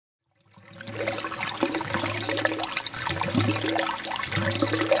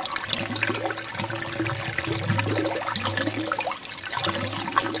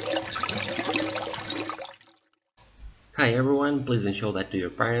one, please don't show that to your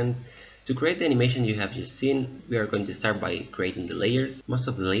parents. To create the animation you have just seen, we are going to start by creating the layers. Most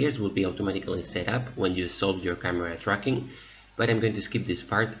of the layers will be automatically set up when you solve your camera tracking, but I'm going to skip this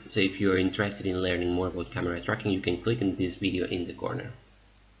part, so if you are interested in learning more about camera tracking, you can click on this video in the corner.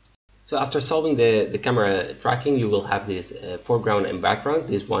 So after solving the camera tracking, you will have this foreground and background.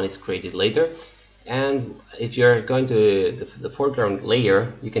 This one is created later. And if you're going to the foreground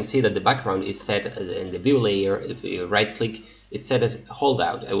layer, you can see that the background is set in the view layer. If you right click, it's set as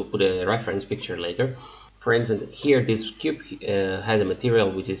holdout. I will put a reference picture later. For instance, here this cube has a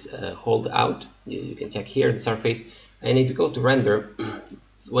material which is hold out. You can check here the surface, and if you go to render,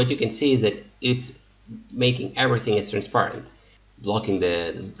 what you can see is that it's making everything as transparent, blocking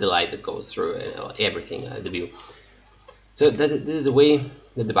the light that goes through everything, the view. So this is the way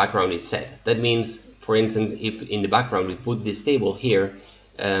that the background is set. That means, for instance, if in the background we put this table here,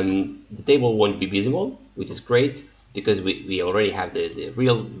 the table won't be visible, which is great because we already have the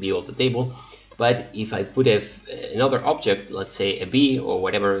real view of the table. But if I put another object, let's say a bee or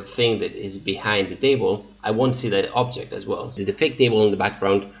whatever thing that is behind the table, I won't see that object as well. So the fake table in the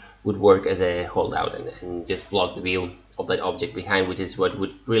background would work as a holdout and just block the view of that object behind, which is what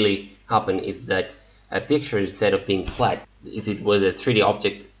would really happen if that picture, instead of being flat, if it was a 3D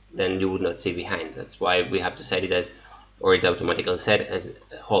object, then you would not see behind. That's why we have to set it as, or it's automatically set as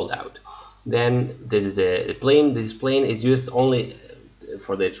a holdout. Then this is a plane. This plane is used only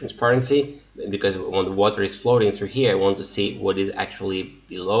for the transparency, because when the water is floating through here, I want to see what is actually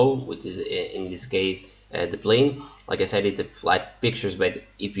below, which is in this case the plane. Like I said, it's a flat pictures, but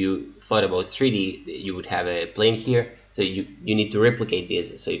if you thought about 3D, you would have a plane here. So you need to replicate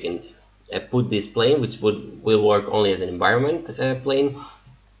this, so you can put this plane, which will work only as an environment plane.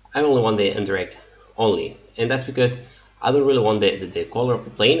 I only want the indirect only, and that's because I don't really want the color of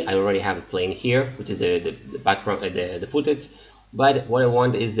the plane. I already have a plane here, which is the background, the footage. But what I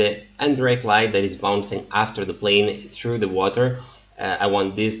want is the indirect light that is bouncing after the plane through the water. I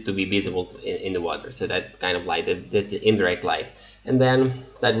want this to be visible in the water, so that kind of light, that's the indirect light. And then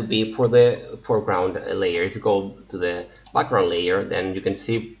that would be for the foreground layer. If you go to the background layer, then you can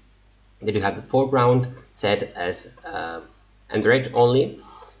see that you have the foreground set as indirect only.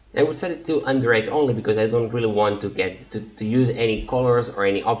 I would set it to indirect only because I don't really want to get to use any colors or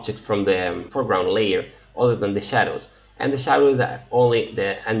any objects from the foreground layer other than the shadows. And the shadows are only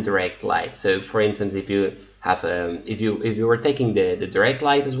the indirect light. So for instance, if you have if you were taking the direct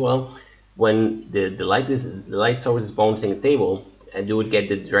light as well, when the light source is bouncing the table, and you would get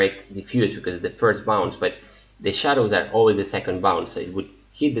the direct diffuse because of the first bounce, but the shadows are always the second bounce. So it would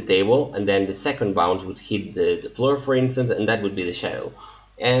hit the table, and then the second bounce would hit the floor, for instance, and that would be the shadow.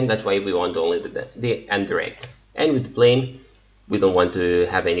 And that's why we want only the indirect. And with the plane, we don't want to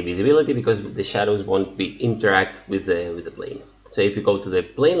have any visibility because the shadows won't be interact with the plane. So if you go to the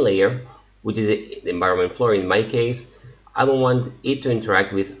plane layer, which is the environment floor in my case, I don't want it to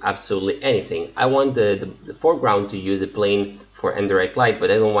interact with absolutely anything. I want the foreground to use the plane for indirect light, but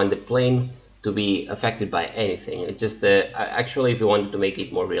I don't want the plane to be affected by anything. It's just actually, if you wanted to make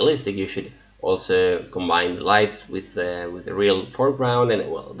it more realistic, you should also combine the lights with the real foreground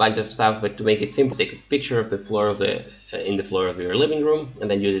and, well, a bunch of stuff. But to make it simple, take a picture of the floor of in the floor of your living room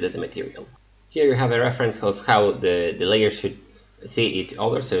and then use it as a material. Here you have a reference of how the layers should see each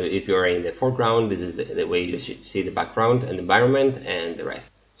other. So if you're in the foreground, this is the way you should see the background and the environment and the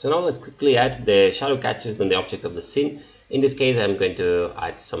rest. So now let's quickly add the shadow catchers and the objects of the scene. In this case, I'm going to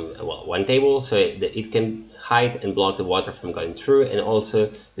add some, well, one table so that it can hide and block the water from going through, and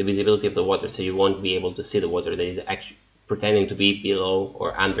also the visibility of the water, so you won't be able to see the water that is actually pretending to be below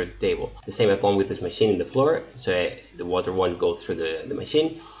or under the table. The same applies with this machine in the floor, so the water won't go through the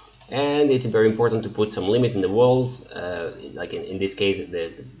machine. And it's very important to put some limit in the walls, like in this case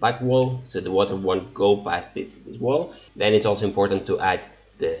the back wall, so the water won't go past this wall. Then it's also important to add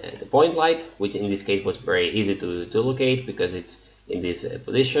the point light, which in this case was very easy to locate because it's in this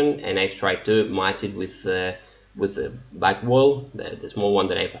position, and I've tried to match it with the back wall, the small one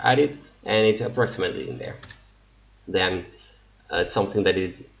that I've added, and it's approximately in there. Then something that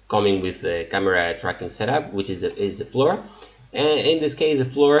is coming with the camera tracking setup, which is the floor. And in this case, the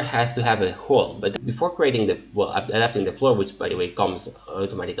floor has to have a hole. But before creating adapting the floor, which by the way comes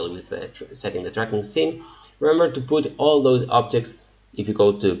automatically with setting the tracking scene, remember to put all those objects. If you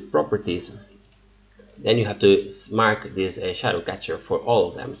go to properties, then you have to mark this shadow catcher for all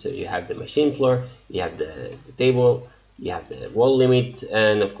of them. So you have the machine floor, you have the table, you have the wall limit,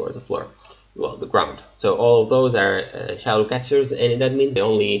 and of course the floor, well, the ground. So all of those are shadow catchers, and that means the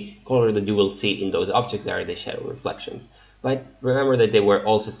only color that you will see in those objects are the shadow reflections. But remember that they were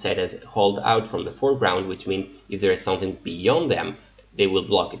also set as hold out from the foreground, which means if there is something beyond them, they will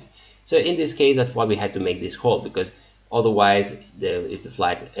block it. So in this case, that's why we had to make this hole, because otherwise,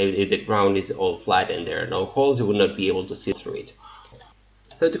 if the ground is all flat and there are no holes, you would not be able to see through it.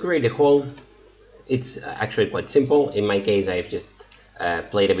 So to create a hole, it's actually quite simple. In my case, I've just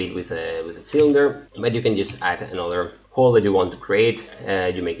played a bit with a cylinder, but you can just add another hole that you want to create.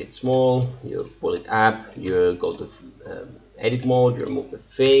 You make it small, you pull it up, you go to edit mode, you remove the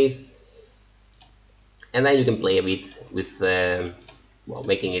face, and then you can play a bit with well,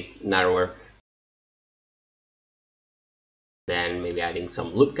 making it narrower. Then maybe adding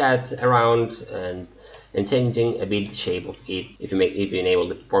some loop cuts around and changing a bit the shape of it. If you enable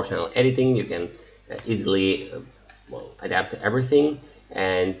the proportional editing, you can easily well, adapt everything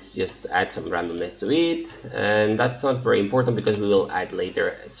and just add some randomness to it. And that's not very important because we will add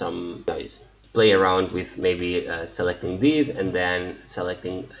later some noise. Play around with maybe selecting these and then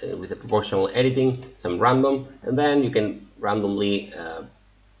selecting with the proportional editing some random, and then you can randomly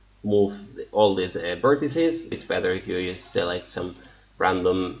move all these vertices. It's better if you just select some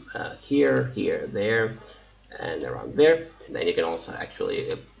random here, there, and around there. And then you can also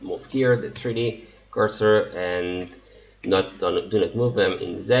actually move here the 3D cursor and do not move them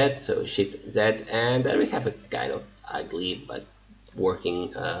in Z, so Shift Z, and then we have a kind of ugly but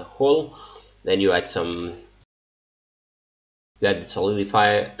working hole. Then you add the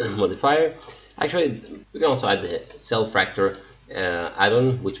solidify modifier. Actually, we can also add the self fracture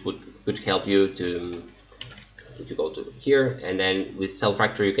add-on, which would help you to go to here, and then with self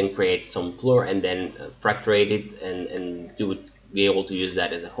fracture you can create some floor and then fracturate it, and you would be able to use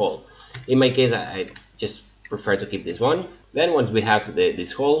that as a hole. In my case, I just prefer to keep this one. Then once we have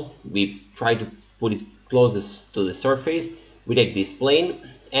this hole, we try to put it closest to the surface. We take this plane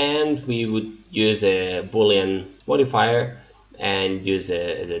and we would use a Boolean modifier and use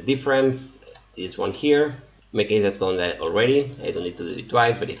as a difference this one here. In my case, I've done that already. I don't need to do it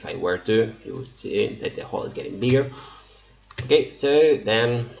twice, but if I were to, you would see that the hole is getting bigger. Okay, so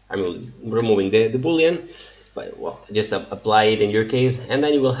then I'm removing the Boolean, but well, just apply it in your case, and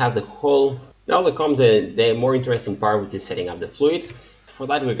then you will have the hole. Now there comes the more interesting part, which is setting up the fluids. For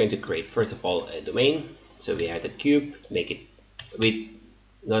that, we're going to create, first of all, a domain. So we have the cube, make it a bit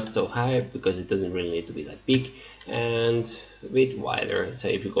not so high because it doesn't really need to be that big, and a bit wider. So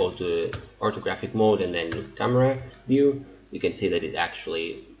if you go to orthographic mode and then camera view, you can see that it's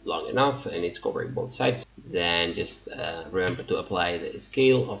actually long enough and it's covering both sides. Then just remember to apply the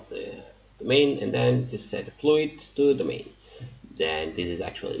scale of the domain, and then just set the fluid to domain. Then this is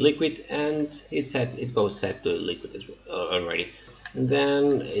actually liquid, and it goes set to liquid as well already. And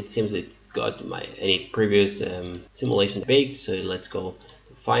then it seems it got any previous simulation baked, so let's go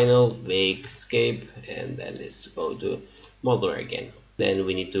to final, bake, escape, and then let's go to modeler again. Then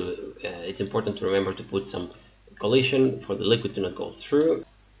we need to it's important to remember to put some collision for the liquid to not go through.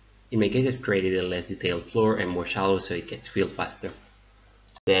 In my case, I've created a less detailed floor and more shallow, so it gets filled faster.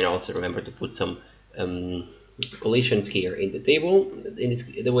 Then also remember to put some collisions here in the table.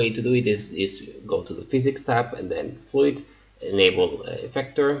 The way to do it is go to the physics tab and then fluid, enable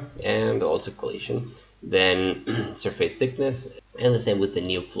effector and also collision, then surface thickness, and the same with the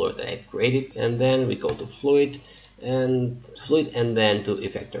new floor that I've created. And then we go to fluid and then to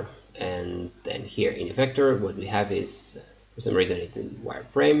effector, and then here in effector what we have is, for some reason it's in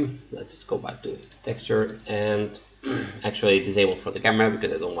wireframe. Let's just go back to texture, and actually it's disabled for the camera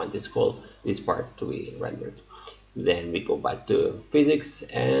because I don't want this part to be rendered. Then we go back to physics,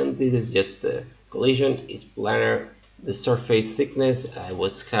 and this is just the collision, it's planar. The surface thickness, I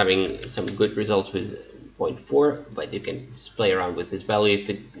was having some good results with 0.4, but you can just play around with this value. If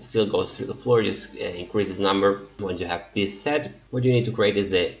it still goes through the floor, just increase this number. Once you have this set, what you need to create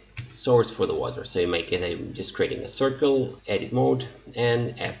is a source for the water. So in my case, I'm just creating a circle, edit mode,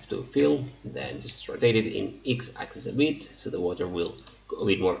 and F to fill, then just rotate it in X axis a bit so the water will go a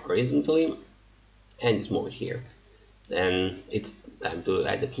bit more horizontally, and just move it here. Then it's time to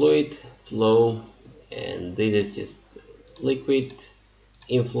add the fluid, flow, and this is just liquid,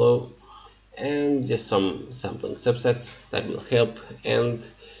 inflow, and just some sampling subsets that will help. And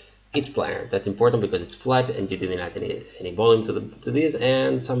it's planar. That's important because it's flat and you didn't add any volume to this,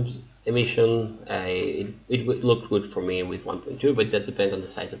 and some emission. It would look good for me with 1.2, but that depends on the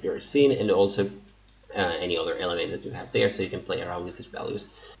size of your scene and also any other element that you have there, so you can play around with these values.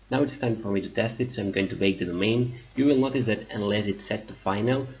 Now it's time for me to test it, so I'm going to bake the domain. You will notice that unless it's set to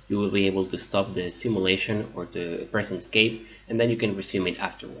final, you will be able to stop the simulation or to press escape, and then you can resume it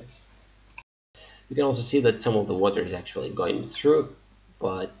afterwards. You can also see that some of the water is actually going through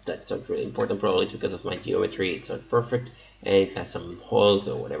but that's not really important. Probably it's because of my geometry, it's not perfect, and it has some holes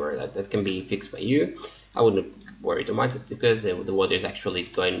or whatever that can be fixed by you. I wouldn't worry too much because the water is actually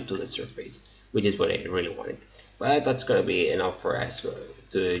going to the surface, which is what I really wanted. But that's gonna be enough for us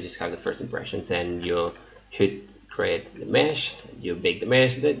to just have the first impressions, and you should create the mesh. You bake the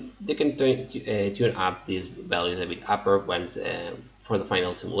mesh. That you can tune up these values a bit upper once for the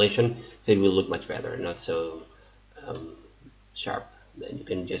final simulation, so it will look much better, not so um, sharp. Then you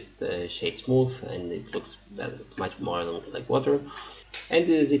can just shade smooth, and it looks much more like water. And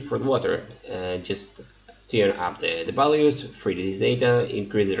this is it for the water. Just turn up the values, 3D data,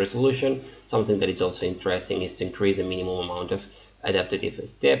 increase the resolution. Something that is also interesting is to increase the minimum amount of adaptive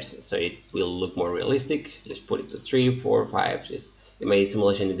steps, so it will look more realistic. Just put it to 3, 4, 5. Just in my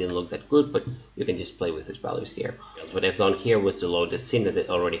simulation it didn't look that good, but you can just play with these values here. What I've done here was to load the scene that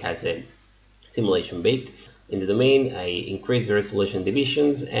already has the simulation baked. In the domain, I increased the resolution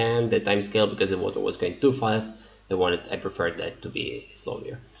divisions and the time scale because the water was going too fast. I preferred that to be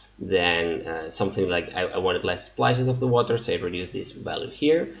slower. Then something like I wanted less splashes of the water, so I reduced this value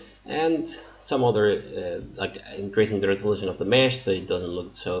here, and some other like increasing the resolution of the mesh so it doesn't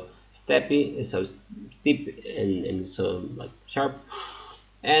look so so steep and so like sharp,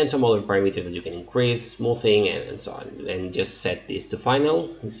 and some other parameters that you can increase, smoothing, and so on. And just set this to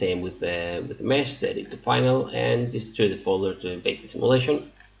final. The same with the mesh, set it to final, and just choose a folder to bake the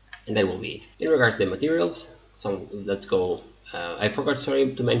simulation, and that will be it. In regards to the materials, let's go. I forgot,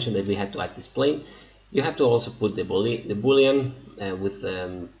 sorry, to mention that we had to add this plane. You have to also put the boolean with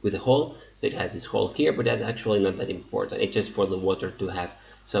the hole. So it has this hole here, but that's actually not that important. It's just for the water to have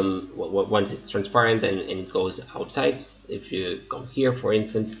some, once it's transparent and it goes outside. If you come here, for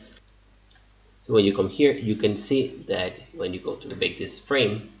instance, when you come here, you can see that when you go to bake this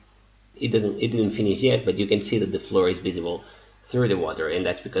frame, it didn't finish yet, but you can see that the floor is visible through the water, and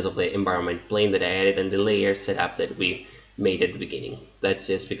that's because of the environment plane that I added and the layer setup that we made at the beginning. That's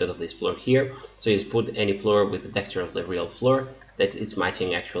just because of this floor here. So you just put any floor with the texture of the real floor that it's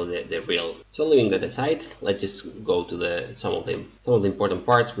matching actually the real. So leaving that aside, let's just go to some of the important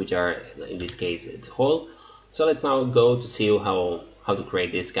parts, which are in this case the hole. So let's now go to see how to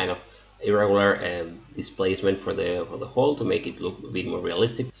create this kind of irregular displacement for the hole to make it look a bit more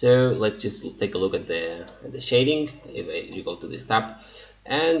realistic. So let's just take a look at the shading. If you go to this tab,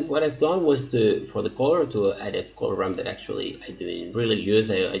 and what I've done was for the color to add a color ramp that actually I didn't really use.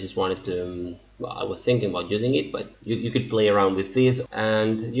 I just wanted to well, I was thinking about using it, but you could play around with this.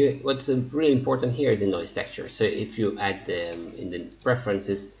 And what's really important here is the noise texture. So if you add in the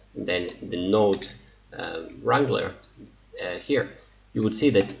preferences, then the node wrangler here, you would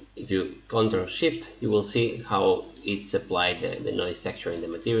see that if you Ctrl Shift, you will see how it's applied the noise texture in the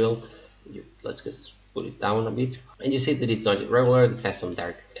material. Let's just put it down a bit, and you see that it's not irregular. It has some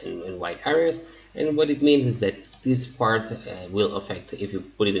dark and white areas, and what it means is that this part will affect. If you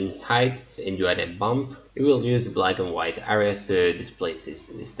put it in height and you add a bump, it will use black and white areas to displace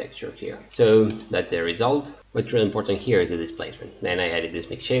this texture here. So that's the result. What's really important here is the displacement. Then I added this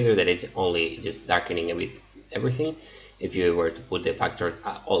mix shader that is only just darkening a bit everything. If you were to put the factor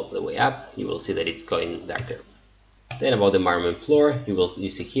all the way up, you will see that it's going darker. Then about the environment floor, you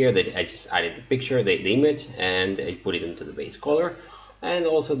see here that I just added the picture, the image, and I put it into the base color. And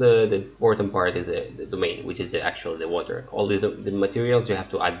also the important part is the domain, which is actually the water. All the materials, you have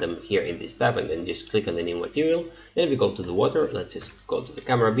to add them here in this tab, and then just click on the new material. Then if we go to the water, let's just go to the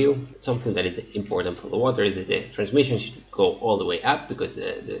camera view. Something that is important for the water is that the transmission should go all the way up because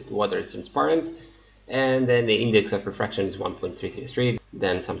the water is transparent. And then the index of refraction is 1.333.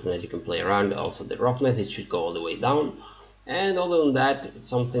 Then something that you can play around. Also the roughness, it should go all the way down. And other than that,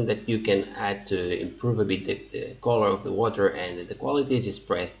 something that you can add to improve a bit the color of the water and the quality is just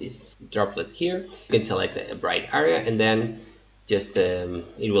press this droplet here. You can select a bright area, and then just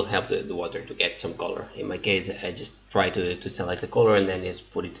it will help the water to get some color. In my case, I just try to select the color and then just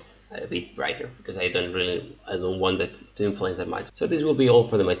put it a bit brighter because I don't want that to influence that much. So this will be all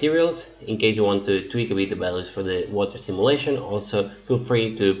for the materials. In case you want to tweak a bit the values for the water simulation, also feel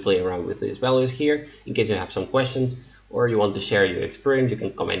free to play around with these values here. In case you have some questions or you want to share your experience, you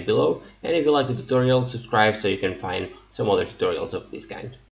can comment below. And if you like the tutorial, subscribe so you can find some other tutorials of this kind.